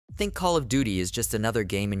think Call of Duty is just another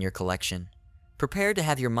game in your collection. Prepare to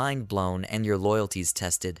have your mind blown and your loyalties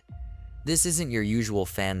tested. This isn't your usual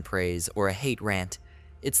fan praise or a hate rant.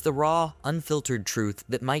 It's the raw, unfiltered truth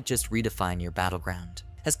that might just redefine your battleground.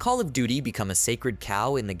 Has Call of Duty become a sacred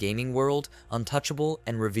cow in the gaming world, untouchable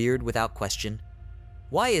and revered without question?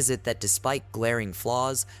 Why is it that despite glaring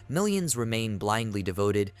flaws, millions remain blindly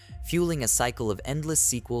devoted, fueling a cycle of endless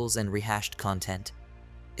sequels and rehashed content?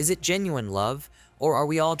 Is it genuine love, or are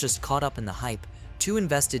we all just caught up in the hype, too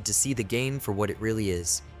invested to see the game for what it really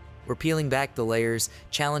is? We're peeling back the layers,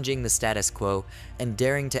 challenging the status quo, and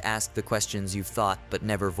daring to ask the questions you've thought but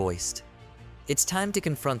never voiced. It's time to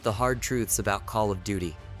confront the hard truths about Call of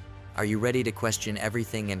Duty. Are you ready to question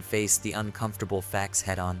everything and face the uncomfortable facts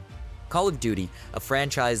head-on? Call of Duty, a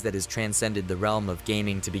franchise that has transcended the realm of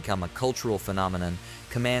gaming to become a cultural phenomenon,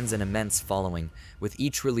 commands an immense following, with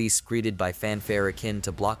each release greeted by fanfare akin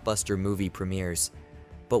to blockbuster movie premieres.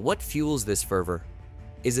 But what fuels this fervor?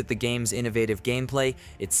 Is it the game's innovative gameplay,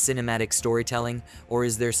 its cinematic storytelling, or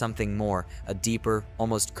is there something more, a deeper,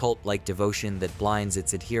 almost cult-like devotion that blinds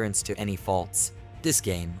its adherents to any faults? This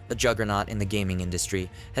game, a juggernaut in the gaming industry,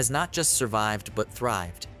 has not just survived but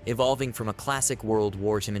thrived, evolving from a classic World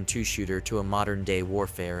War II shooter to a modern-day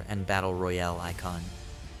warfare and battle royale icon.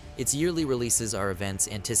 Its yearly releases are events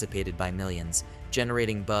anticipated by millions,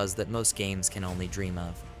 generating buzz that most games can only dream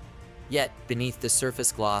of. Yet, beneath the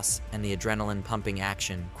surface gloss and the adrenaline-pumping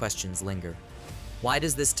action, questions linger. Why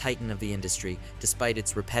does this titan of the industry, despite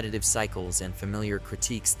its repetitive cycles and familiar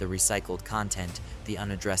critiques, the recycled content, the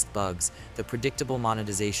unaddressed bugs, the predictable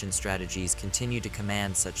monetization strategies, continue to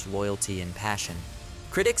command such loyalty and passion?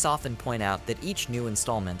 Critics often point out that each new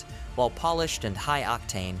installment, while polished and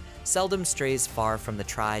high-octane, seldom strays far from the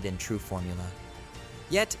tried-and-true formula.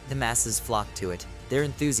 Yet, the masses flock to it, their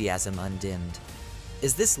enthusiasm undimmed.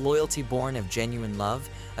 Is this loyalty born of genuine love,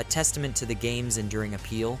 a testament to the game's enduring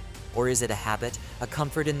appeal? Or is it a habit, a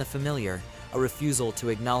comfort in the familiar, a refusal to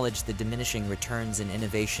acknowledge the diminishing returns in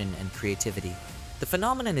innovation and creativity? The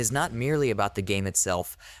phenomenon is not merely about the game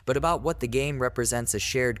itself, but about what the game represents: a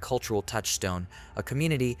shared cultural touchstone, a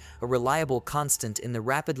community, a reliable constant in the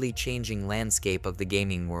rapidly changing landscape of the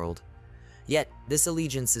gaming world. Yet, this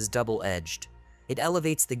allegiance is double-edged. It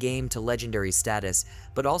elevates the game to legendary status,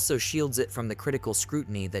 but also shields it from the critical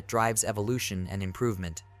scrutiny that drives evolution and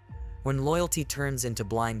improvement. When loyalty turns into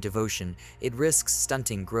blind devotion, it risks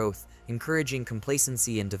stunting growth, encouraging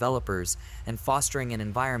complacency in developers, and fostering an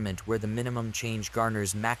environment where the minimum change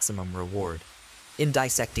garners maximum reward. In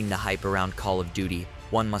dissecting the hype around Call of Duty,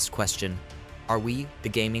 one must question: are we, the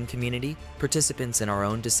gaming community, participants in our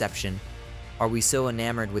own deception? Are we so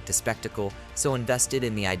enamored with the spectacle, so invested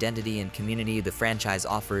in the identity and community the franchise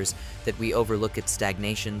offers, that we overlook its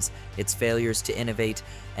stagnations, its failures to innovate,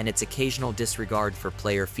 and its occasional disregard for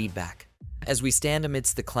player feedback? As we stand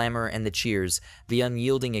amidst the clamor and the cheers, the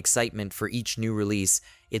unyielding excitement for each new release,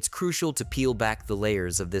 it's crucial to peel back the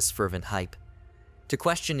layers of this fervent hype. To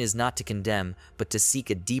question is not to condemn, but to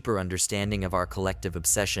seek a deeper understanding of our collective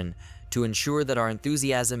obsession, to ensure that our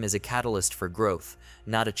enthusiasm is a catalyst for growth,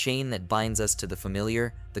 not a chain that binds us to the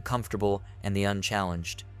familiar, the comfortable, and the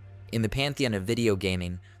unchallenged. In the pantheon of video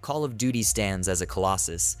gaming, Call of Duty stands as a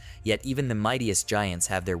colossus, yet even the mightiest giants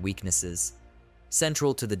have their weaknesses.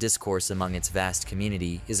 Central to the discourse among its vast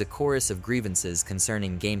community is a chorus of grievances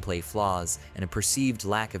concerning gameplay flaws and a perceived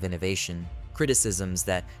lack of innovation, criticisms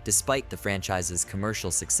that, despite the franchise's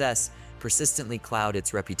commercial success, persistently cloud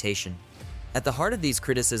its reputation. At the heart of these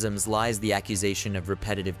criticisms lies the accusation of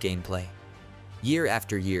repetitive gameplay. Year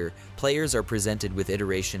after year, players are presented with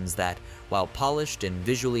iterations that, while polished and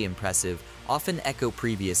visually impressive, often echo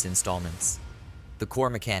previous installments. The core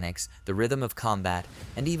mechanics, the rhythm of combat,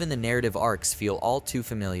 and even the narrative arcs feel all too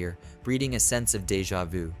familiar, breeding a sense of déjà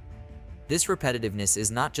vu. This repetitiveness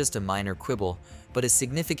is not just a minor quibble, but a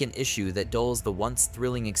significant issue that dulls the once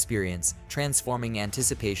thrilling experience, transforming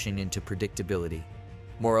anticipation into predictability.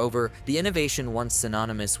 Moreover, the innovation once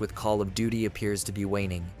synonymous with Call of Duty appears to be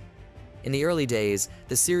waning. In the early days,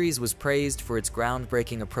 the series was praised for its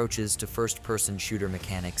groundbreaking approaches to first-person shooter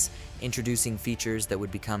mechanics, introducing features that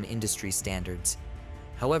would become industry standards.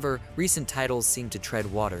 However, recent titles seem to tread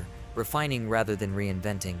water, refining rather than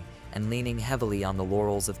reinventing, and leaning heavily on the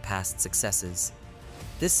laurels of past successes.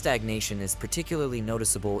 This stagnation is particularly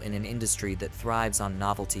noticeable in an industry that thrives on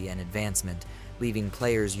novelty and advancement, leaving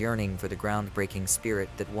players yearning for the groundbreaking spirit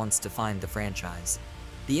that once defined the franchise.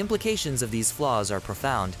 The implications of these flaws are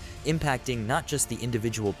profound, impacting not just the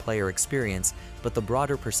individual player experience, but the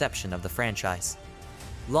broader perception of the franchise.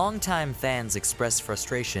 Longtime fans express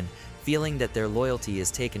frustration, feeling that their loyalty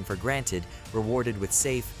is taken for granted, rewarded with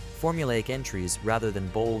safe, formulaic entries rather than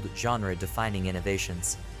bold, genre-defining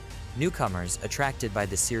innovations. Newcomers, attracted by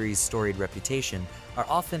the series' storied reputation, are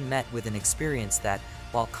often met with an experience that,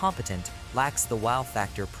 while competent, lacks the wow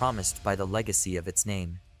factor promised by the legacy of its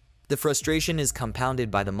name. The frustration is compounded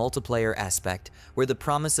by the multiplayer aspect, where the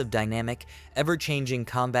promise of dynamic, ever-changing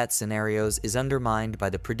combat scenarios is undermined by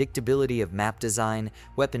the predictability of map design,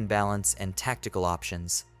 weapon balance, and tactical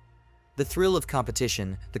options. The thrill of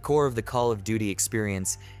competition, the core of the Call of Duty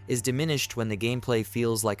experience, is diminished when the gameplay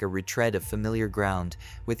feels like a retread of familiar ground,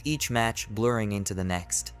 with each match blurring into the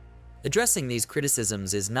next. Addressing these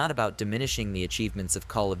criticisms is not about diminishing the achievements of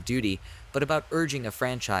Call of Duty, but about urging a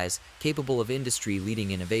franchise capable of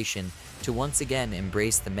industry-leading innovation to once again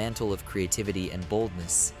embrace the mantle of creativity and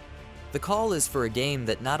boldness. The call is for a game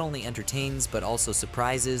that not only entertains but also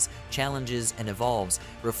surprises, challenges, and evolves,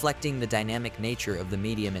 reflecting the dynamic nature of the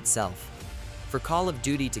medium itself. For Call of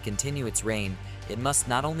Duty to continue its reign, it must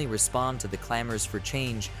not only respond to the clamors for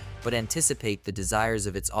change, but anticipate the desires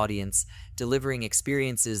of its audience, delivering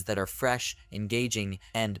experiences that are fresh, engaging,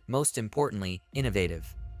 and, most importantly,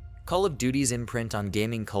 innovative. Call of Duty's imprint on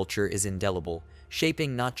gaming culture is indelible,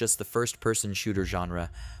 shaping not just the first-person shooter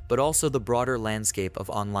genre, but also the broader landscape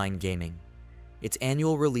of online gaming. Its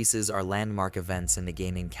annual releases are landmark events in the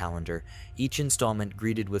gaming calendar, each installment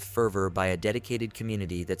greeted with fervor by a dedicated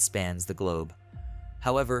community that spans the globe.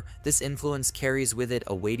 However, this influence carries with it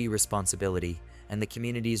a weighty responsibility, and the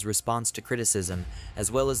community's response to criticism,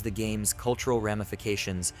 as well as the game's cultural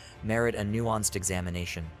ramifications, merit a nuanced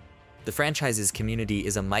examination. The franchise's community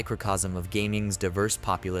is a microcosm of gaming's diverse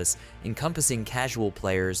populace, encompassing casual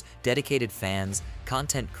players, dedicated fans,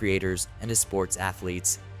 content creators, and esports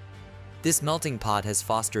athletes. This melting pot has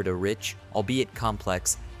fostered a rich, albeit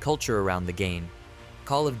complex, culture around the game.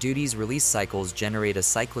 Call of Duty's release cycles generate a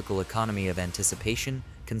cyclical economy of anticipation,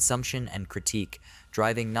 consumption, and critique,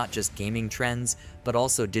 driving not just gaming trends, but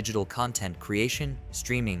also digital content creation,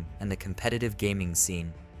 streaming, and the competitive gaming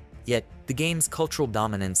scene. Yet, the game's cultural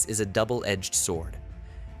dominance is a double-edged sword.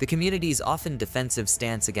 The community's often defensive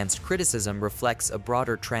stance against criticism reflects a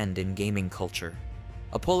broader trend in gaming culture,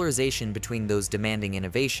 a polarization between those demanding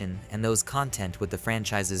innovation and those content with the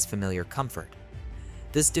franchise's familiar comfort.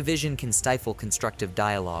 This division can stifle constructive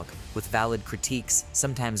dialogue, with valid critiques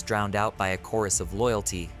sometimes drowned out by a chorus of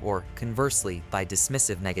loyalty or, conversely, by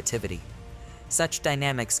dismissive negativity. Such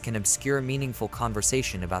dynamics can obscure meaningful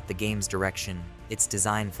conversation about the game's direction, its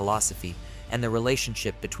design philosophy, and the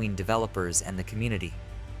relationship between developers and the community.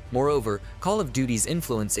 Moreover, Call of Duty's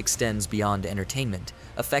influence extends beyond entertainment,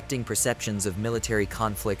 affecting perceptions of military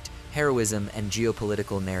conflict, heroism, and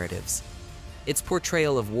geopolitical narratives. Its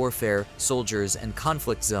portrayal of warfare, soldiers, and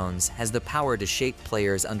conflict zones has the power to shape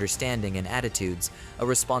players' understanding and attitudes, a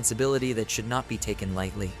responsibility that should not be taken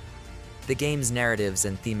lightly. The game's narratives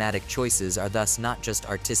and thematic choices are thus not just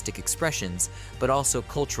artistic expressions, but also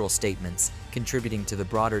cultural statements, contributing to the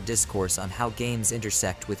broader discourse on how games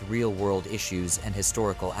intersect with real-world issues and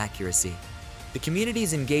historical accuracy. The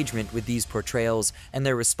community's engagement with these portrayals and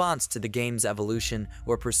their response to the game's evolution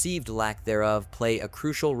or perceived lack thereof play a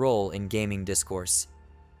crucial role in gaming discourse.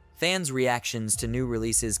 Fans' reactions to new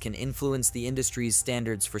releases can influence the industry's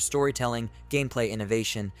standards for storytelling, gameplay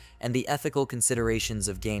innovation, and the ethical considerations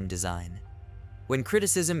of game design. When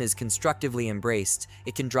criticism is constructively embraced,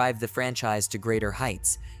 it can drive the franchise to greater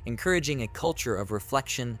heights, encouraging a culture of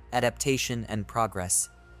reflection, adaptation, and progress.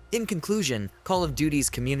 In conclusion, Call of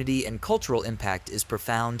Duty's community and cultural impact is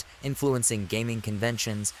profound, influencing gaming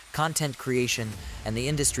conventions, content creation, and the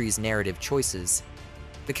industry's narrative choices.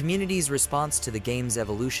 The community's response to the game's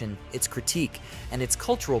evolution, its critique, and its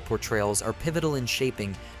cultural portrayals are pivotal in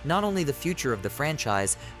shaping not only the future of the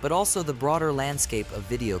franchise, but also the broader landscape of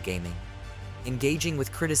video gaming. Engaging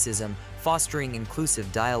with criticism, fostering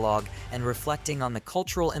inclusive dialogue, and reflecting on the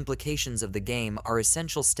cultural implications of the game are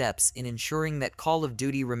essential steps in ensuring that Call of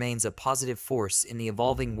Duty remains a positive force in the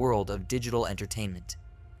evolving world of digital entertainment.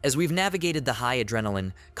 As we've navigated the high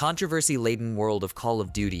adrenaline, controversy-laden world of Call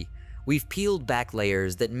of Duty, we've peeled back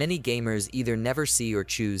layers that many gamers either never see or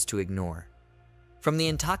choose to ignore. From the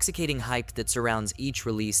intoxicating hype that surrounds each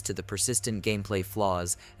release to the persistent gameplay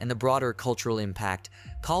flaws and the broader cultural impact,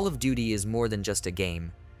 Call of Duty is more than just a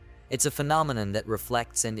game. It's a phenomenon that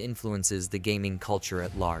reflects and influences the gaming culture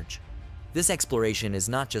at large. This exploration is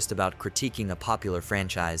not just about critiquing a popular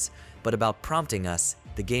franchise, but about prompting us,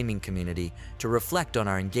 the gaming community, to reflect on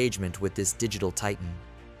our engagement with this digital titan.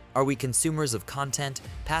 Are we consumers of content,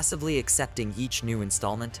 passively accepting each new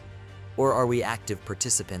installment? Or are we active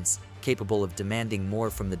participants, capable of demanding more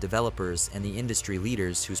from the developers and the industry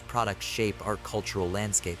leaders whose products shape our cultural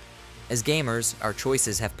landscape? As gamers, our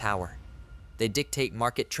choices have power. They dictate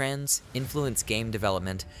market trends, influence game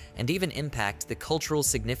development, and even impact the cultural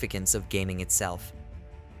significance of gaming itself.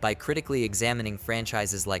 By critically examining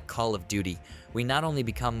franchises like Call of Duty, we not only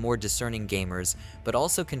become more discerning gamers, but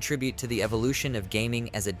also contribute to the evolution of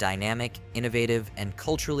gaming as a dynamic, innovative, and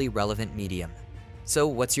culturally relevant medium. So,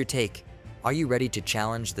 what's your take? Are you ready to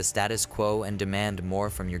challenge the status quo and demand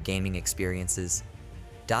more from your gaming experiences?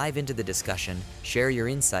 Dive into the discussion, share your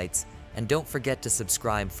insights, and don't forget to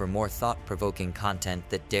subscribe for more thought-provoking content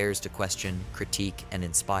that dares to question, critique, and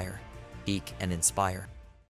inspire.